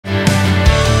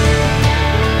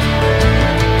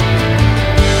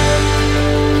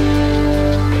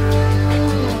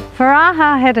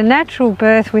Farah had a natural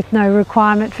birth with no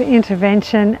requirement for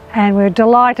intervention, and we're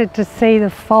delighted to see the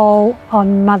foal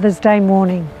on Mother's Day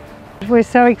morning. We're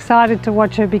so excited to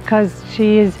watch her because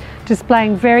she is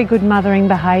displaying very good mothering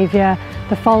behaviour.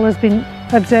 The foal has been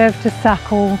observed to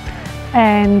suckle,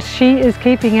 and she is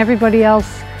keeping everybody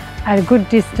else at a good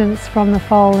distance from the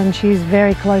foal, and she's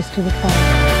very close to the foal.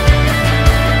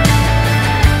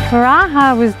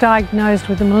 Farah was diagnosed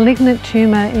with a malignant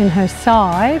tumour in her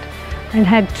side and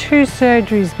had 2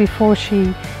 surgeries before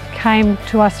she came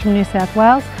to us from New South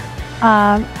Wales,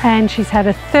 and she's had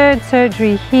a 3rd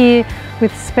surgery here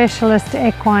with specialist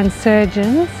equine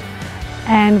surgeons,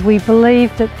 and we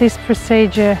believe that this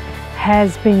procedure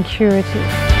has been curative.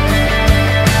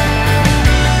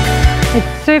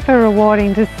 It's super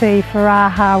rewarding to see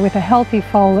Farah with a healthy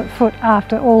foal at foot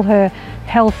after all her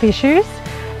health issues,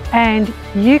 and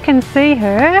you can see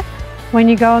her when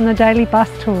you go on the daily bus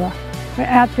tour. We're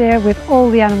out there with all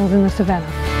the animals in the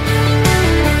savannah.